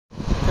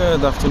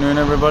Good afternoon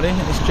everybody,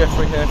 it's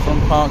Jeffrey here from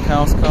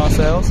Parkhouse Car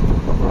Sales.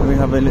 We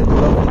have a little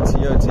lovely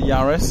Toyota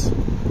Yaris.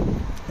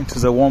 It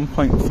is a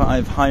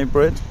 1.5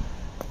 hybrid.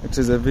 It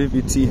is a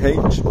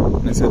VVT-h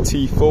and it's a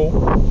T4.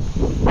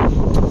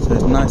 So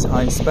it's nice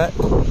high spec.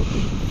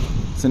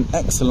 It's in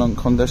excellent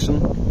condition.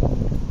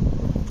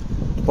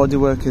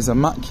 Bodywork is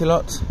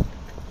immaculate.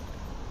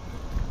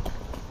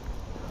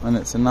 And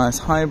it's a nice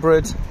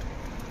hybrid.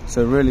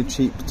 So really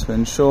cheap to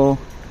insure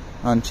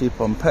and cheap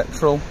on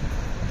petrol.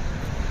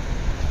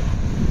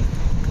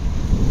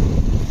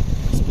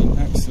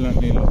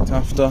 Excellently looked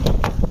after.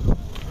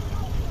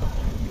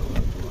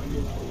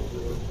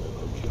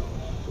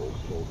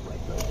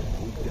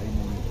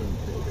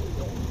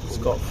 It's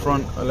got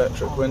front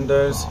electric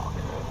windows,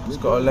 it's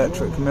got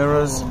electric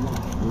mirrors,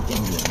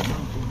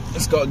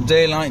 it's got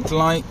daylight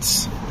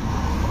lights.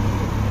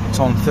 It's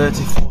on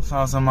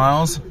 34,000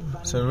 miles,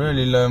 so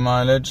really low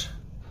mileage.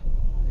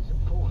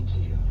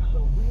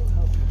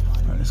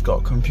 And it's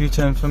got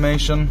computer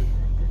information.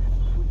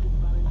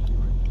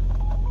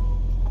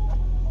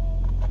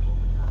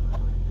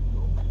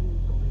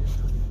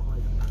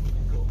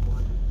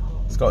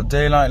 It's got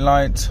daylight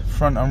lights,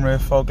 front and rear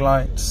fog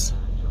lights,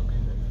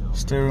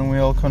 steering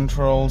wheel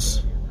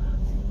controls.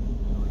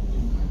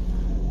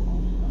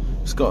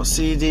 It's got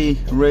CD,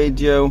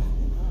 radio,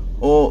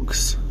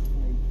 aux,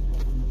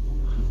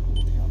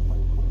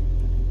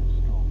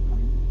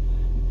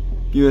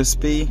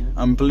 USB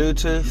and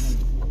Bluetooth.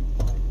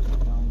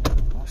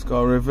 It's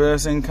got a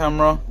reversing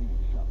camera.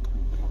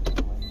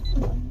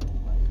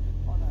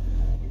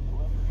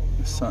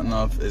 The sat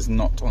nav is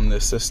not on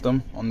this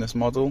system, on this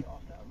model.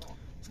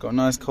 It's got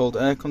nice cold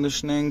air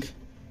conditioning,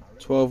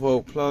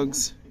 12-volt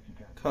plugs,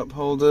 cup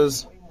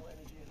holders.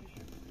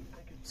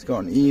 It's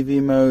got an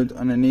EV mode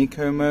and an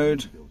eco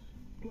mode.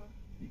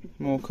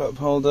 More cup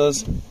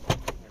holders.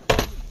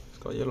 It's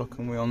got your lock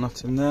and wheel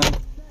nut in there.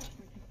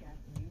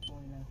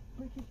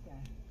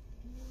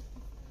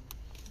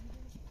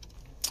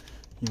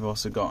 You've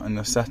also got in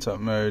the setup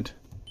mode,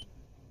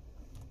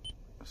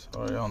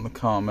 on the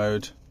car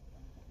mode,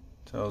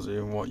 tells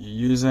you what you're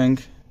using.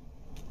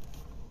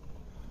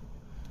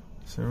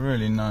 It's a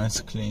really nice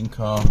clean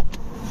car.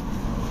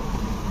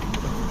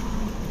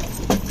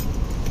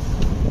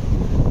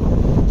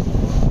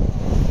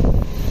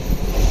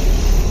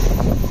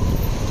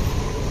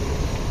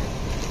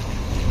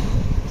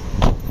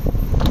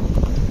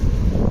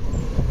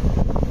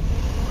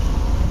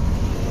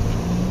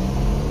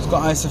 It's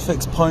got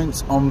ISOFIX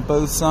points on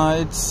both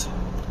sides.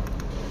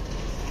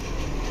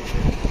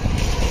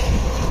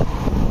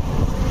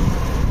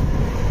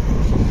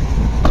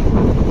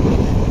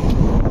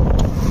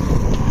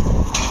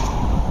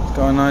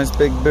 Got a nice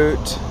big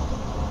boot.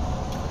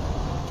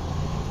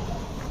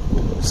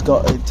 It's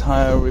got a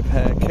tyre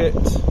repair kit.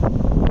 It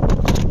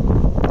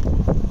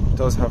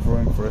does have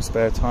room for a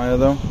spare tyre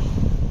though.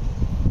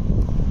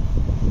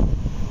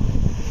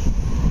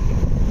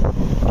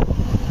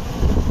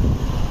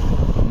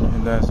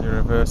 And there's your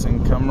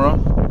reversing camera.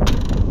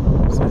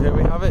 So here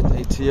we have it,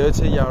 a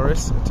Toyota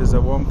Yaris. It is a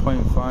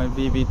 1.5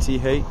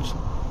 VVT-h.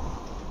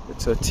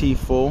 It's a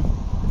T4.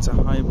 It's a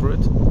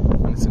hybrid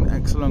and it's in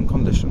excellent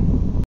condition.